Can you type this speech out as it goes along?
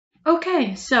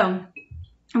Okay, so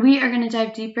we are going to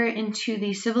dive deeper into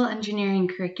the civil engineering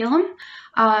curriculum.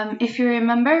 If you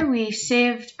remember, we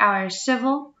saved our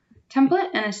civil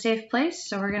template in a safe place,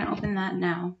 so we're going to open that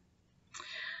now.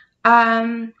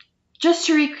 Just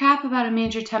to recap about a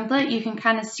major template, you can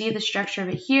kind of see the structure of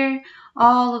it here.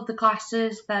 All of the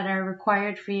classes that are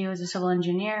required for you as a civil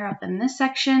engineer up in this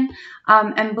section.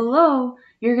 And below,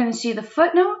 you're going to see the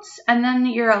footnotes and then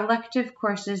your elective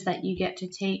courses that you get to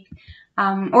take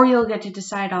or you'll get to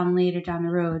decide on later down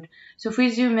the road. So if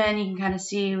we zoom in, you can kind of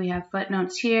see we have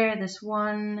footnotes here, this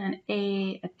 1, an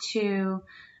A, a 2,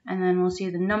 and then we'll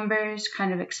see the numbers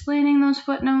kind of explaining those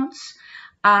footnotes.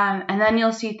 And then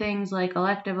you'll see things like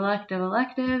elective, elective,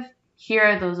 elective. Here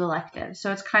are those electives.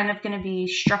 So it's kind of going to be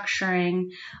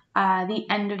structuring the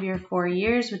end of your 4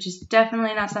 years, which is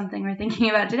definitely not something we're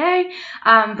thinking about today,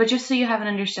 but just so you have an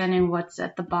understanding what's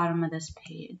at the bottom of this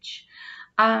page.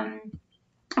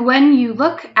 When you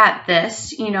look at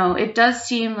this, it does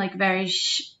seem like very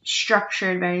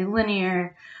structured, very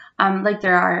linear, like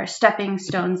there are stepping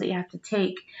stones that you have to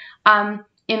take.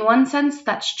 In one sense,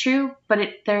 that's true, but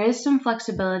there is some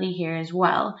flexibility here as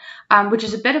well, which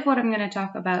is a bit of what I'm going to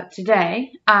talk about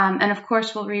today. And of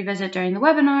course, we'll revisit during the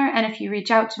webinar. And if you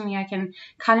reach out to me, I can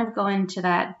kind of go into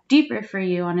that deeper for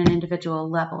you on an individual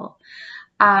level.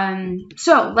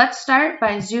 So let's start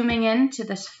by zooming into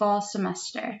this fall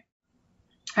semester.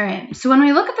 All right, so when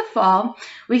we look at the fall,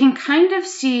 we can kind of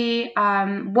see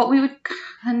what we would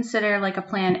consider like a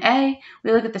plan A.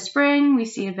 We look at the spring, we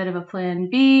see a bit of a plan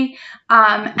B.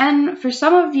 And for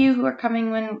some of you who are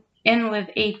coming in with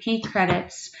AP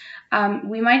credits,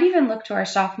 we might even look to our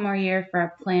sophomore year for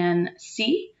a plan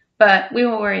C, but we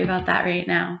won't worry about that right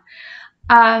now.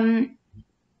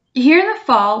 Here in the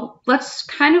fall, let's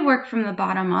kind of work from the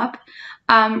bottom up.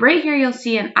 Right here, you'll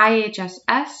see an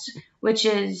IHSS, which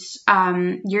is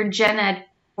your gen ed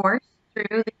course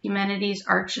through the Humanities,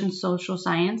 Arts, and Social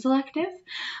Science elective.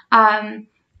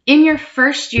 In your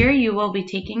first year, you will be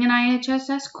taking an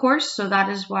IHSS course, so that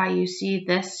is why you see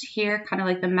this here, kind of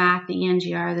like the math, the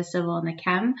ENGR, the civil, and the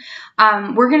chem.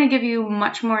 We're going to give you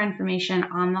much more information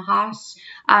on the HOS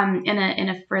in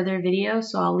a further video,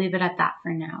 so I'll leave it at that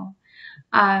for now.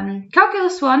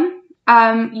 Calculus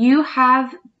 1, you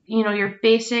have your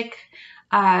basic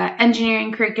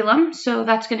engineering curriculum. So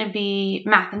that's going to be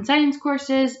math and science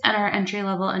courses and our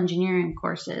entry-level engineering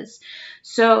courses.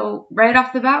 So right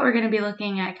off the bat, we're going to be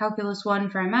looking at Calculus 1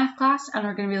 for our math class, and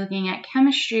we're going to be looking at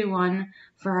Chemistry 1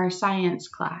 for our science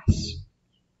class.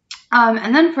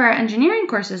 And then for our engineering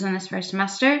courses in this first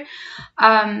semester,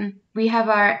 we have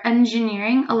our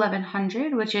Engineering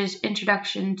 1100, which is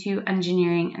Introduction to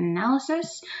Engineering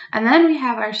Analysis. And then we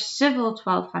have our Civil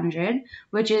 1200,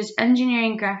 which is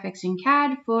Engineering Graphics and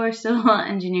CAD for civil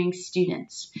engineering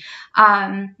students.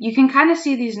 You can kind of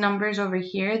see these numbers over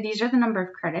here. These are the number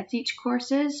of credits each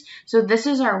course is. So this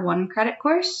is our 1 credit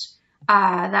course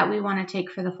that we want to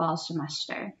take for the fall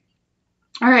semester.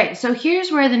 All right, so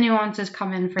here's where the nuances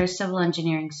come in for a civil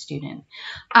engineering student.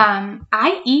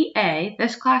 IEA,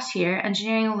 this class here,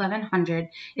 Engineering 1100,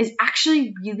 is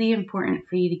actually really important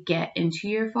for you to get into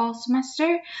your fall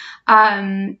semester.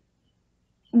 One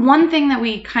thing that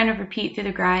we kind of repeat through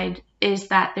the guide is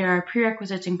that there are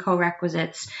prerequisites and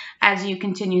co-requisites as you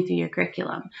continue through your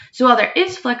curriculum. So while there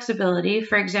is flexibility,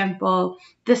 for example,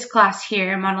 this class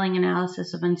here, Modeling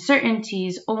Analysis of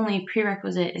Uncertainties, only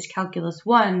prerequisite is Calculus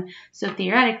 1. So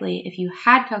theoretically, if you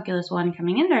had Calculus 1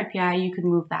 coming into RPI, you could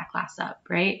move that class up,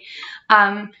 right?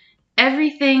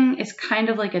 Everything is kind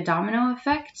of like a domino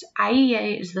effect.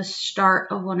 IEA is the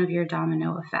start of one of your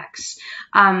domino effects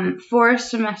for a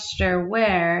semester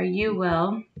where you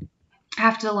will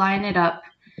have to line it up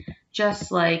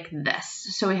just like this.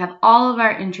 So we have all of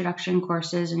our introduction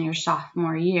courses in your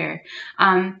sophomore year.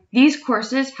 These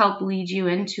courses help lead you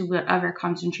into whatever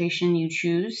concentration you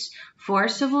choose for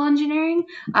civil engineering.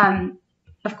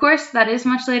 Of course, that is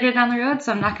much later down the road,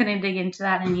 so I'm not going to dig into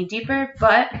that any deeper,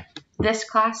 but this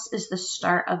class is the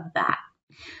start of that.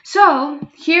 So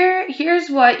here's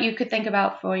what you could think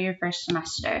about for your first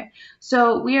semester.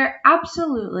 So we are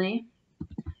absolutely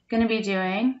going to be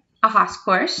doing a HOS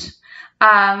course.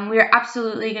 We are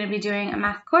absolutely going to be doing a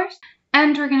math course,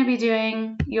 and we're going to be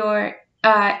doing your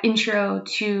intro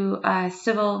to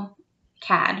civil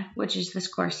CAD, which is this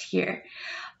course here.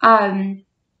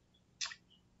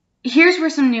 Here's where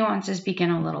some nuances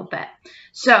begin a little bit.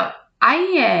 So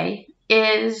IEA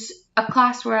is a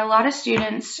class where a lot of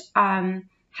students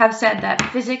have said that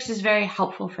physics is very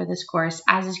helpful for this course,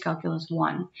 as is Calculus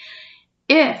 1.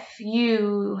 If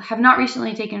you have not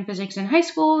recently taken physics in high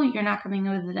school, you're not coming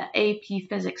with the AP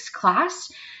physics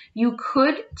class, you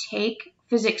could take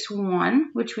Physics 1,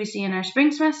 which we see in our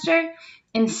spring semester,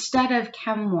 instead of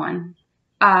Chem 1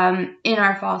 in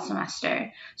our fall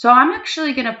semester. So I'm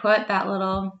actually going to put that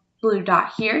little blue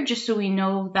dot here just so we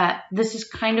know that this is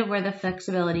kind of where the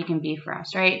flexibility can be for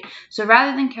us, right? So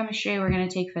rather than chemistry, we're going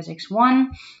to take Physics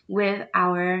 1 with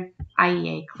our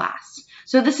IEA class.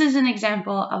 So this is an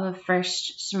example of a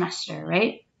first semester,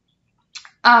 right?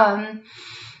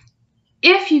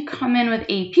 If you come in with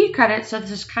AP credits, so this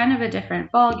is kind of a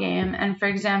different ball game, and for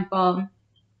example,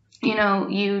 you know,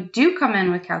 you do come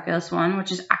in with Calculus 1,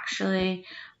 which is actually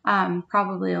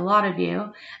probably a lot of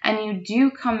you, and you do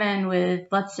come in with,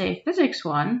 let's say, Physics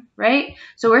 1, right?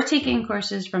 So we're taking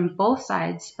courses from both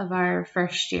sides of our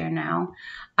first year now.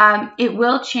 It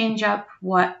will change up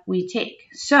what we take.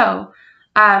 So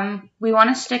we want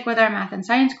to stick with our math and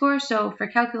science course. So for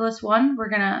Calculus 1, we're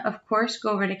going to, of course,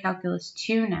 go over to Calculus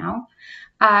 2 now.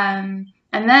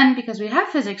 And then, because we have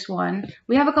Physics 1,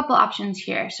 we have a couple options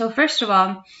here. So first of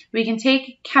all, we can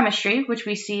take chemistry, which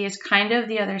we see is kind of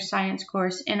the other science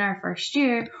course in our first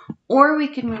year, or we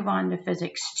can move on to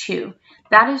Physics 2.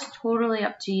 That is totally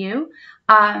up to you.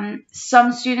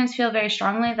 Some students feel very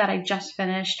strongly that I just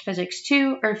finished Physics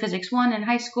 2 or Physics 1 in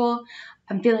high school.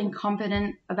 I'm feeling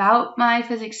confident about my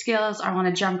physics skills. I want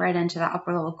to jump right into that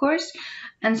upper level course.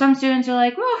 And some students are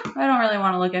like, well, I don't really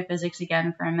want to look at physics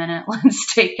again for a minute.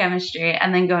 Let's take chemistry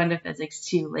and then go into Physics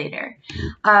 2 later.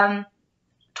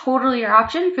 Totally your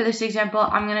option. For this example,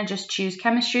 I'm going to just choose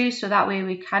chemistry, so that way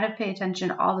we kind of pay attention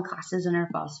to all the classes in our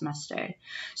fall semester.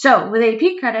 So with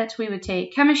AP credits, we would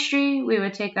take chemistry, we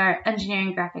would take our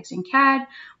engineering graphics and CAD,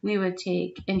 we would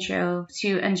take intro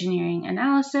to engineering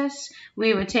analysis,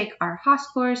 we would take our Haas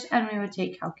course, and we would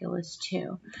take calculus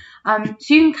 2.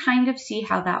 So you can kind of see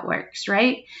how that works,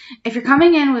 right? If you're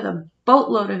coming in with a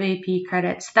boatload of AP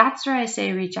credits, that's where I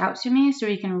say reach out to me so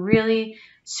we can really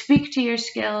speak to your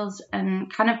skills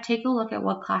and kind of take a look at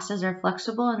what classes are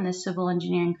flexible in this civil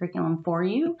engineering curriculum for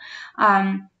you.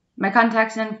 My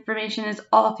contact information is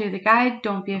all through the guide.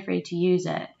 Don't be afraid to use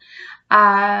it.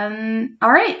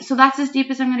 All right, so that's as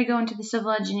deep as I'm going to go into the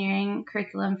civil engineering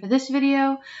curriculum for this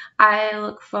video. I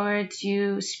look forward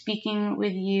to speaking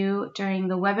with you during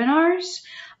the webinars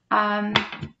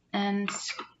and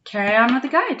carry on with the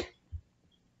guide.